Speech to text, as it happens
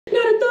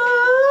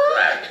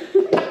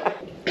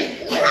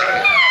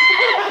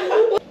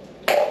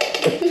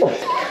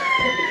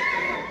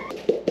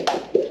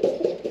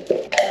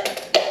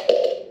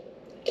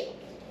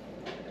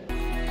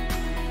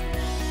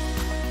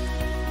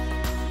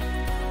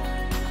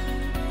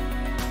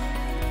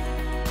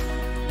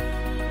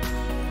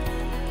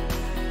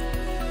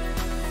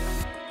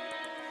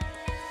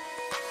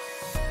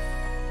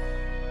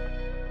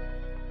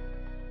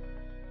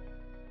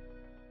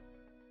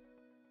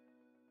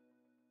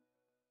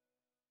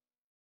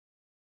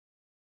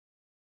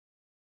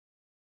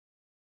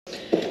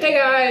Hey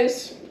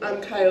guys,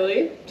 I'm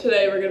Kylie.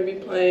 Today we're gonna be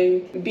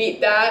playing Beat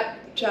That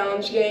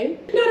challenge game.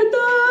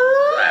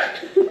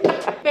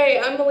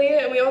 Hey, I'm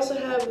Malia, and we also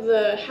have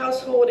the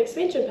household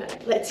expansion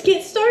pack. Let's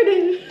get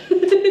started.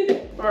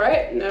 All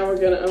right, now we're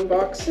gonna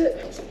unbox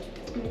it.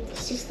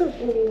 This is the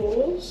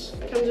rules.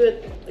 It comes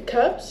with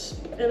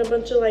cups and a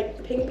bunch of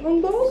like ping pong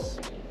balls.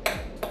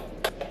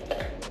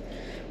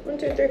 1,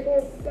 2, 3,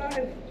 4, 5.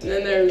 And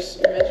then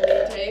there's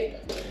measuring tape.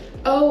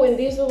 Oh, and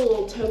these are the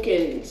little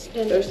tokens.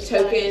 And there's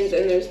tokens dice.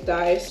 And there's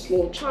dice,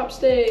 little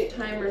chopstick,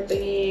 timer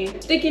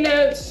thingy, sticky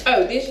notes.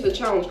 Oh, these are the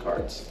challenge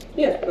cards.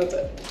 Yeah, that's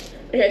it.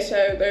 Okay,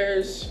 so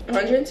there's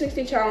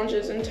 160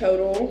 challenges in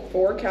total,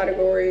 4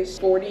 categories,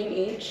 40 in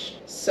each.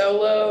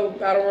 Solo,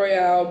 battle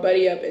royale,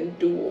 buddy up, and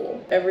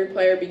duel. Every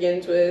player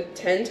begins with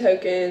 10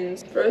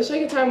 tokens. For the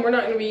sake of time, we're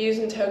not gonna be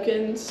using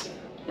tokens.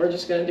 We're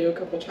just gonna do a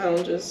couple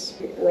challenges.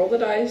 Roll the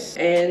dice,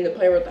 and the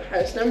player with the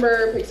highest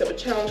number picks up a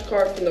challenge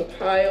card from the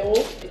pile.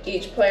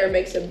 Each player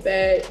makes a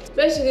bet.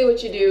 Basically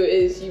what you do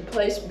is you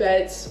place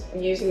bets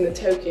using the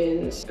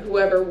tokens.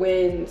 Whoever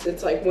wins,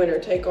 it's like winner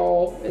take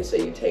all, and so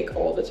you take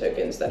all the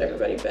tokens that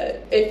everybody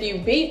bet. If you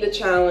beat the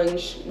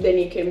challenge, then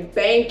you can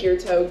bank your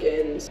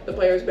tokens. The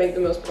players bank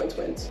the most points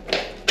wins.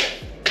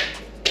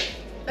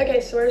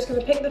 Okay, so we're just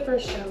gonna pick the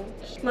first challenge.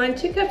 Line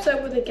 2 cups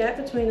up with a gap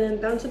between them.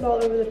 Bounce a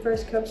ball over the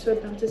first cup so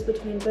it bounces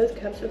between both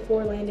cups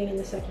before landing in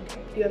the second cup.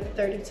 You have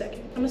 30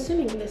 seconds. I'm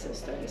assuming this is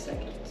 30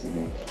 seconds.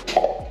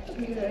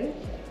 Okay,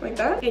 like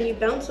that. And you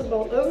bounce a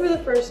ball over the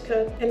first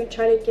cup and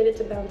try to get it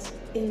to bounce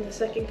in the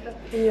second cup.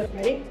 And you're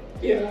ready?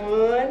 Yeah.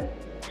 1,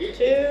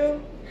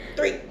 2,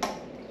 3.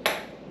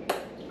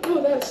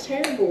 Oh, that's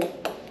terrible.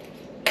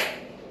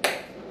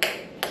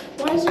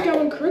 Why is it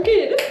going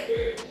crooked?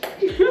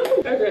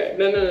 Okay,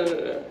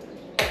 no.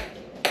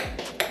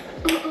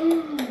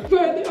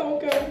 Why'd they all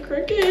go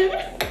crooked?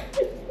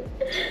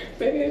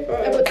 Maybe if I...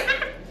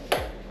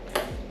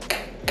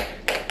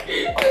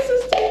 This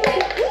is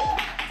terrible.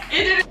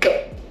 And then go.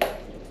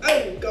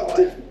 Oh God.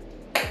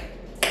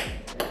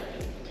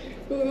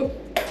 Ooh.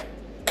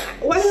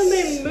 Why don't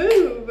they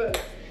move?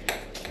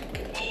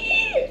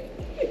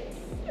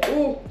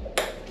 Ooh.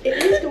 It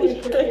is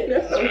going crooked. No.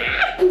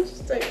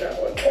 Just take that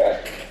one.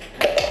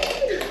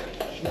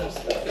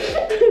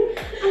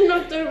 I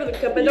knocked over the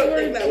cup. I don't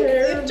think that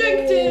was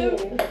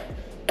objective.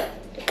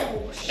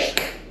 Oh shit.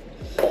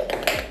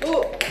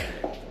 Oh.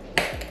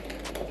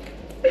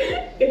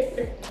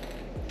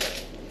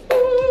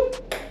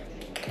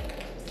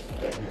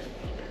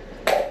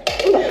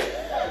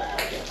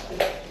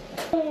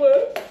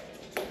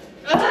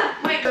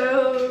 My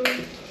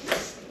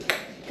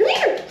Come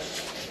here.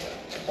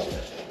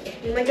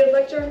 Am I good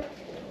lecture?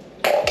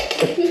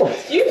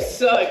 You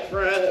suck,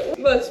 Brad.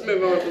 Let's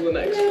move on to the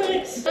next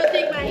one. I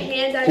think my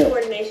hand-eye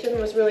coordination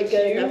was really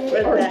good enough for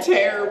that. You are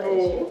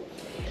terrible.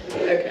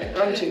 Okay,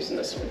 I'm choosing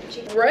this one.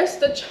 Rest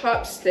the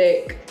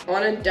chopstick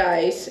on a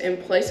dice and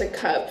place a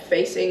cup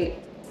facing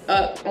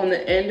up on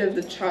the end of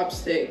the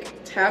chopstick.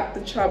 Tap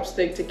the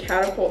chopstick to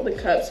catapult the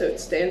cup so it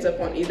stands up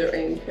on either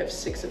end. You have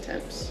 6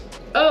 attempts.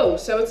 Oh,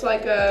 so it's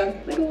like a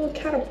little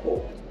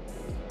catapult.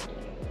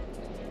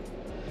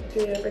 Do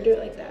you ever do it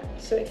like that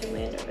so it can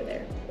land over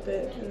there?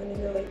 And then you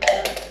go like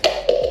that.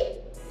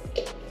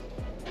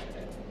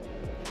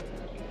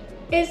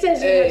 It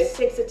says you have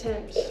 6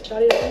 attempts.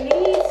 Shot it down.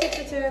 Need 6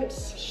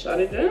 attempts. Shot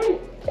it down.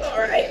 All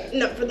right,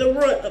 not for the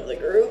runt of the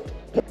group.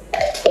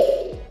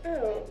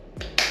 Oh.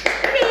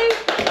 Okay.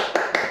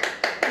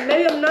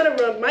 Maybe I'm not a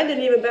rump. Mine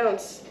didn't even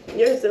bounce.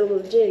 Yours did a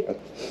little jig.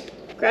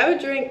 Grab a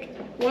drink.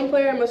 One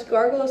player must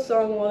gargle a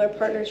song while their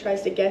partner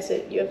tries to guess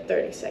it. You have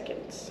 30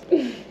 seconds.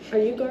 Are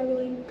you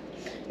gargling?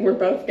 We're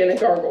both gonna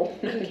gargle.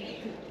 Okay.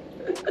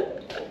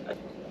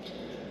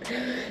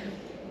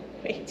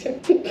 Wait.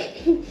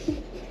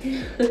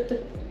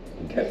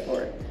 Go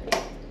for it.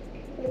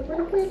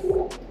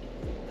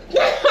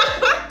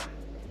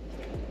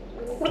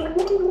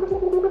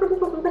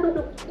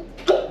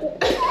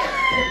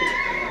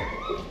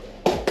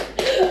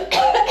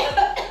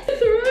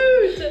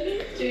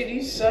 Dude,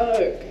 you suck.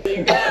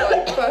 You got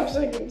like 5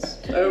 seconds.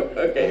 Oh,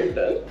 okay, you're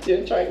done. You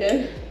wanna try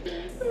again?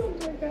 Oh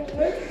my God.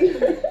 I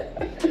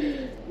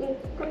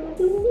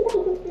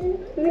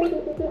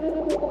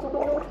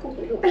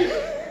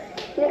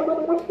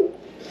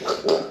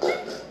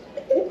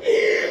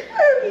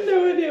have no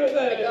idea what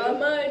that is. I got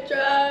my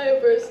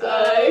driver's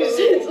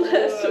license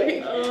last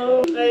week.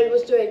 Oh. I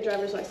was doing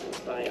driver's license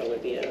by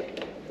Olivia.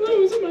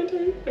 Oh, was it my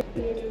turn?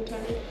 Can you do the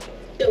timer?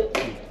 Nope.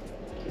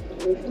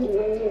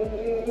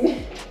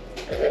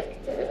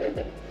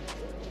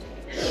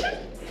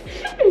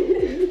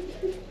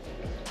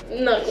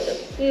 Not a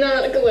clue.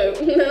 Not a clue.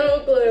 No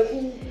clue.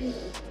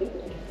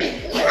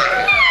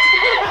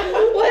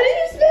 Why did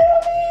you spit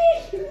on me?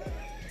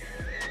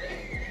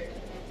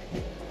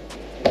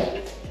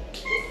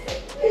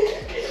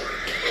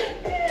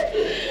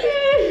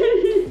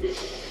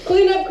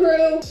 Clean up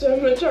crew. So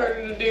much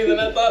harder to do than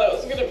I thought it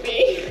was gonna be.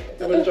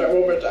 I'm gonna try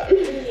one more time.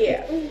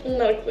 Yeah,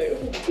 not a clue.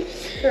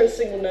 Or a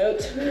single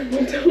note. Don't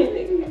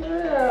make me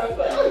laugh.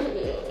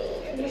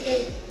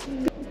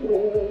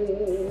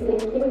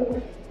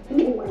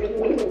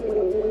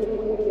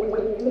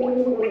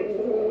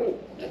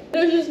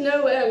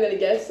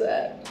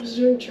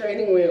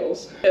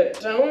 tables.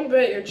 Don't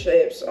bet your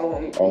chips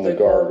on the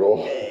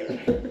gargle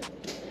game.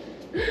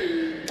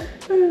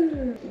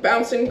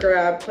 Bounce and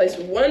grab. Place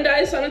one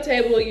dice on a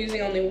table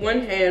using only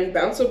one hand.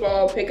 Bounce a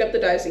ball, pick up the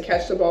dice, and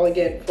catch the ball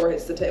again before it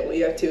hits the table.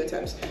 You have 2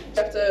 attempts. You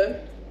have to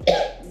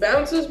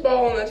bounce this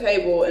ball on the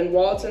table, and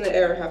while it's in the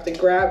air, have to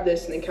grab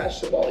this and then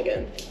catch the ball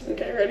again.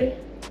 Okay, ready?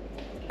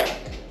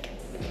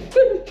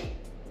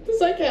 Does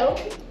that count?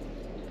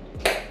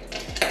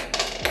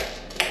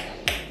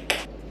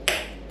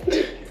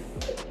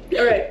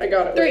 All right, I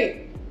got it.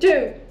 3,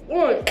 2,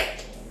 1.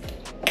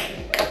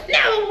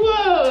 No!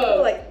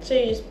 Whoa! Like, so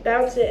you just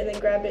bounce it and then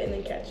grab it and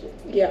then catch it.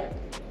 Yeah.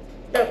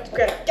 Bounce,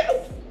 grab,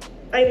 go!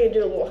 I need to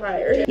do a little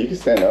higher. You can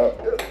stand up.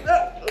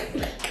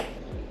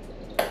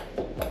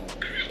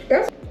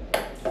 That's...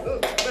 Are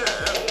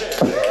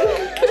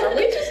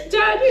we just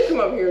done? You come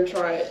up here and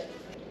try it.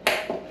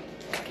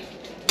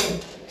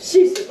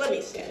 Jesus, let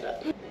me stand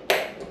up.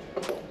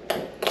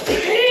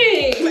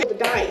 Dang! The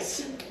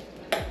dice.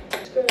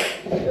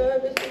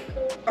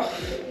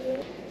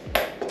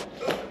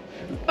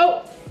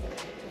 Oh!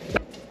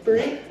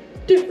 3,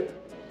 2.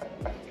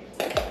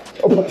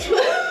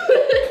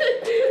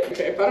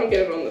 Okay, if I don't get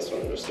it on this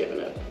one, I'm just giving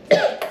it.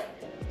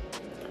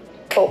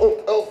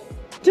 Oh.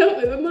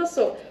 Don't move a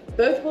muscle.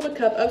 Both hold a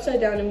cup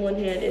upside down in one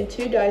hand and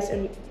 2 dice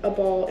and a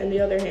ball in the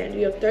other hand.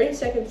 You have 30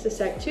 seconds to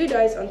stack 2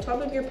 dice on top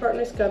of your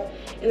partner's cup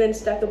and then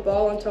stack a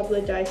ball on top of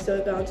the dice so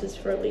it bounces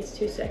for at least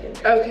 2 seconds.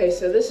 Okay,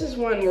 so this is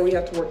one where we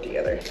have to work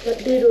together.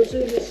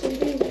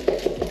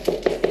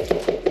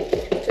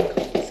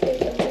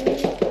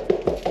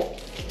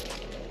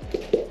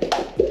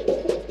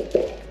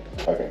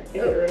 Okay.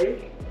 Yeah, ready?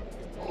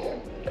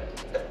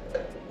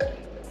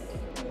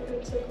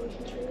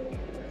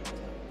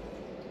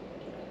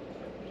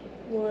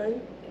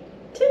 1,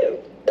 2.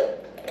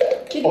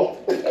 Oh,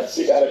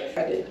 she got it.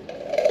 I did.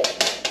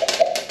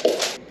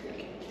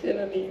 Then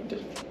I need to...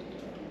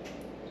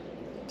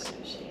 So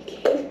shaky.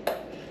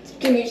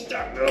 Can you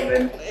stop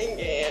moving? I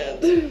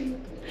can't.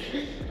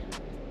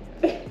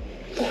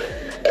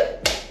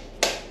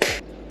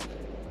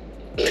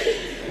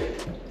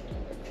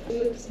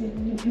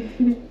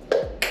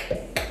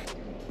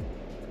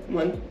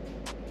 One,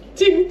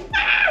 2.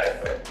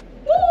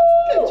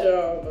 Good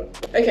job.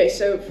 Okay,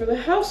 so for the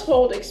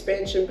household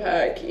expansion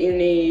pack, you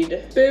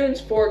need spoons,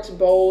 forks,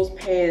 bowls,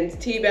 pans,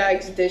 tea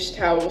bags, dish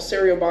towel,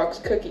 cereal box,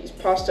 cookies,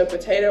 pasta,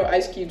 potato,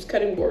 ice cubes,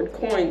 cutting board,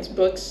 coins,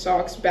 books,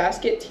 socks,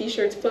 basket,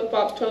 t-shirts,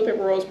 flip-flops, toilet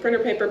paper rolls, printer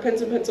paper,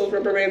 pens and pencils,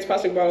 rubber bands,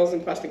 plastic bottles,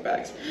 and plastic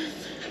bags.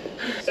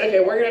 Okay,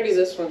 we're gonna do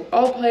this one.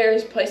 All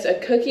players place a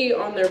cookie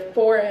on their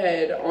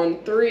forehead. On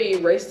 3,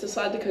 race to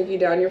slide the cookie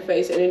down your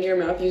face and into your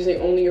mouth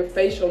using only your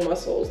facial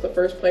muscles. The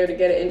first player to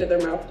get it into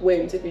their mouth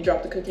wins. If you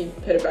drop the cookie,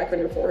 put it back on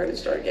your forehead and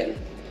start again.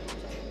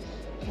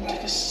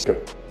 Go.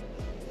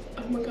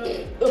 Oh my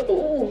god.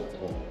 Oh,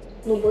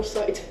 no more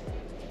sight.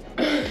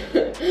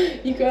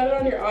 You got it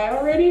on your eye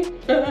already?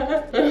 I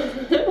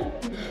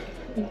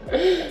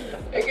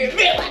can feel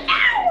it now!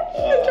 I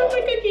dropped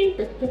my cookie!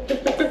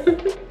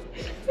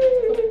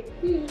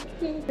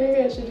 Maybe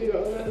I should do it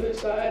on the other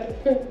side.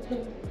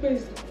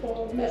 Please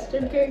fall, Mr.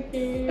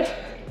 Cookie.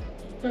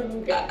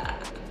 Okay.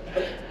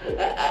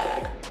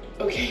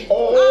 Okay.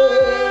 Oh.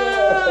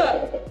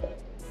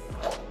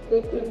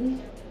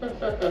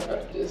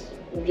 Just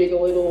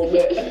jiggle it a little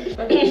bit. You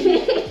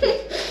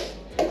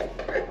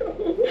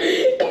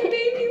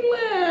made me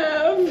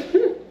laugh.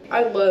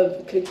 I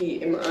love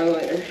cookie in my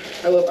eyeliner.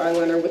 I love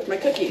eyeliner with my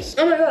cookies.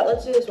 Oh my god,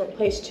 let's do this one.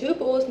 Place 2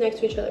 bowls next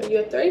to each other. You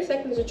have 30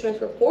 seconds to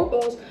transfer 4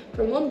 balls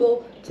from one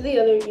bowl to the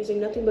other using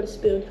nothing but a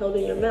spoon held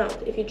in your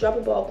mouth. If you drop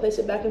a ball, place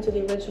it back into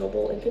the original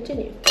bowl and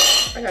continue.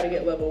 I gotta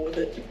get level with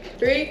it.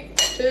 3,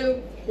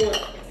 2, 1.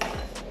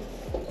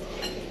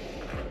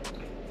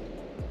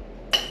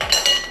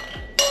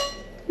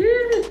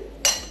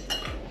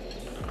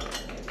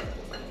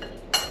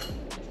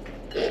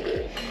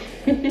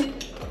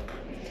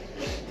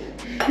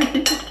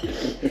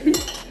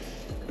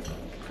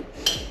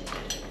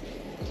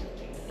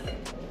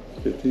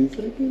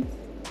 Seconds.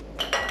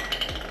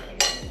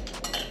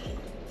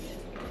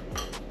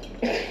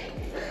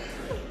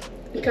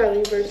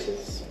 Kaili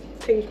versus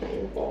ping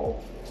pong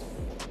ball.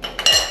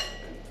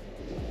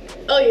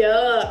 Oh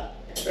yeah.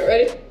 Alright,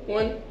 ready?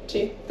 1,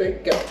 2, 3,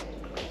 go.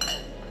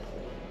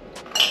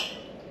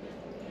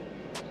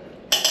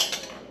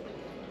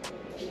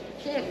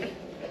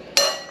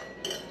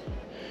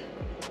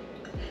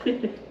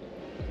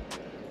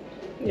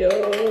 Yo.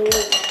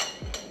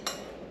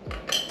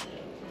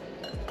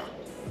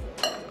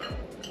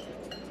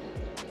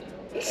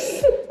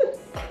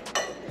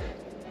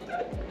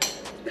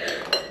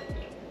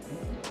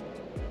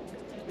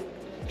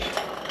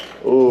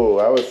 Ooh,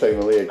 I would say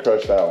Malia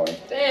crushed that one.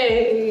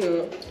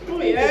 Dang.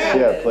 Oh yeah. She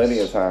had plenty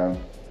of time.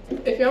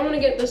 If y'all want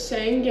to get the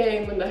same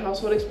game with the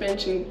household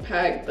expansion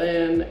pack,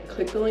 then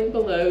click the link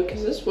below,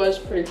 because this was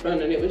pretty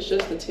fun and it was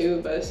just the 2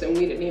 of us and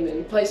we didn't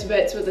even place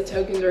bets with the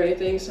tokens or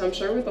anything, so I'm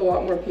sure with a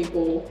lot more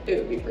people it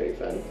would be pretty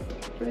fun,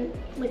 right?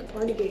 Like a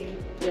party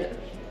game. Yeah.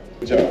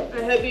 Good job.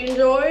 I hope you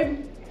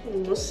enjoyed,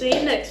 and we'll see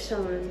you next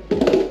time.